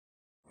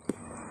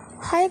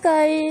Hi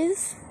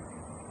guys,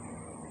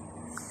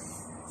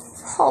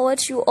 how are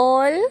you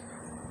all?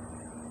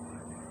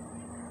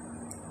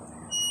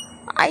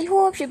 I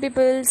hope you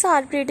people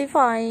are pretty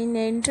fine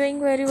and doing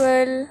very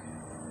well.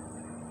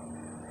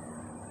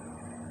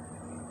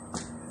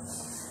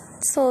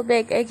 So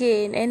back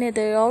again,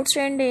 another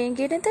outstanding,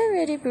 another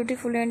very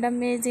beautiful and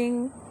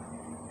amazing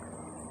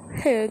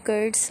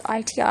haircuts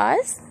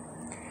ideas.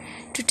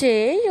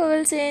 Today you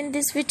will see in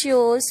this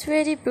videos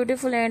very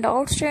beautiful and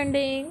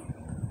outstanding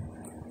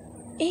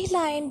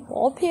A-line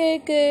bob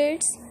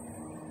haircuts,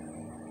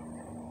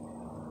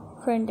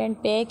 front and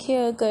back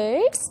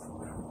haircuts.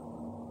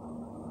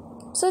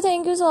 So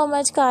thank you so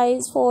much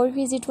guys for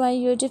visit my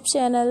YouTube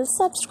channel,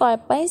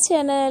 subscribe my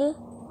channel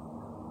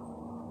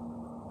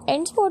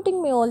and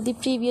supporting me all the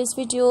previous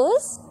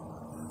videos.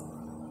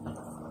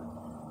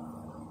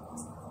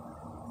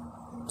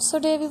 So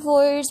dear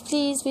viewers,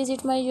 please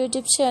visit my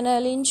YouTube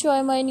channel,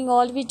 enjoy my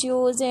all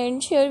videos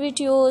and share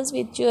videos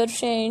with your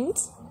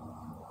friends,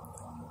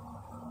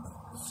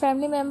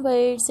 family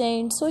members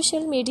and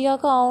social media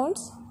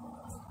accounts.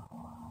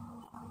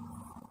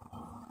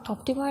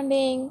 Top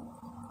demanding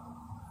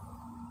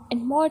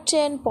and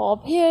modern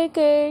bob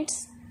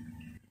haircuts,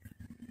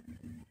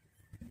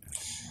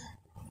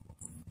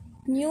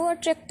 new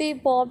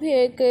attractive bob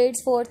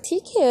haircuts for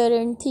thick hair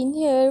and thin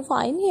hair,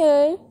 fine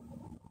hair.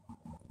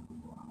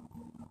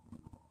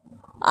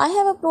 I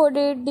have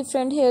uploaded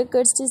different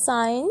haircuts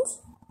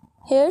designs,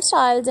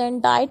 hairstyles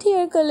and dyed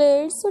hair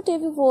colors. So dear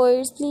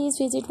viewers, please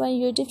visit my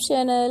YouTube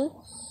channel,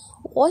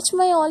 watch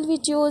my all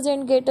videos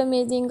and get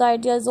amazing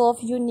ideas of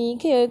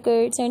unique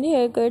haircuts and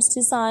haircuts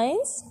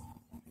designs.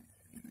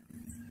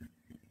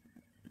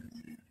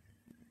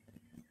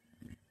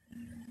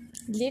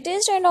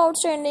 Latest and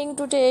outstanding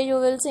today you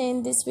will see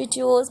in this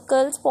videos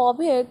girls bob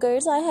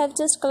haircuts I have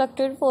just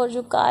collected for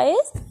you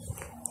guys.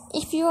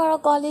 If you are a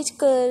college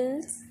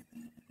girl,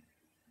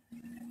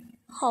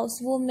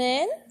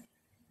 housewoman,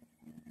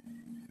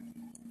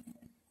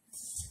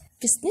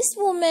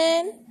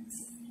 businesswoman,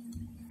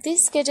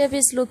 this getup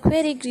is look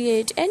very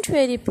great and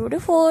very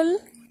beautiful.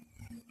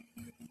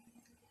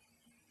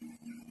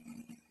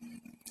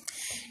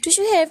 Do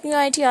you have new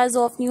ideas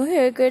of new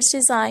haircuts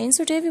designs?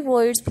 So dear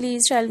viewers,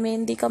 please tell me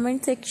in the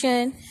comment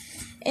section.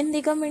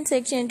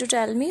 To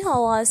tell me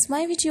how was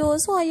my videos.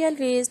 So I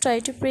always try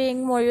to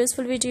bring more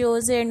useful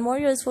videos and more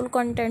useful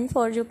content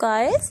for you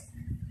guys.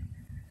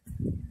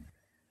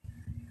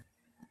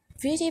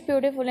 Very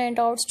beautiful and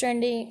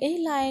outstanding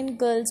A-line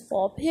girls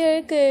bob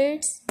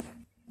haircuts.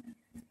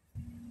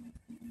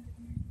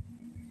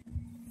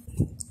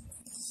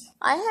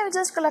 I have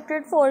just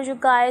collected for you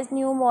guys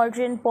new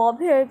modern bob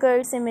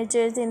haircuts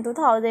images in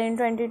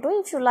 2022.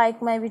 If you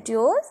like my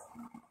videos,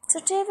 so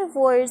dear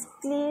viewers,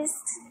 please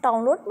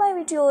download my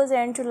videos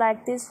and to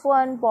like this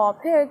one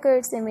bob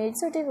haircuts image.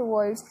 So dear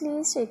viewers,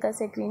 please take a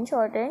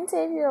screenshot and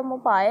save your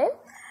mobile.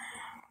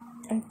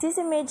 And these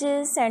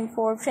images sent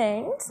for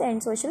friends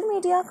and social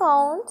media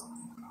accounts.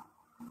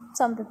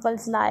 Some people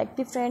like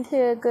different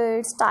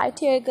haircuts, tight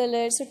hair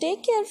colors. So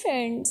take care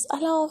friends.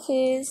 Allah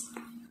Hafiz.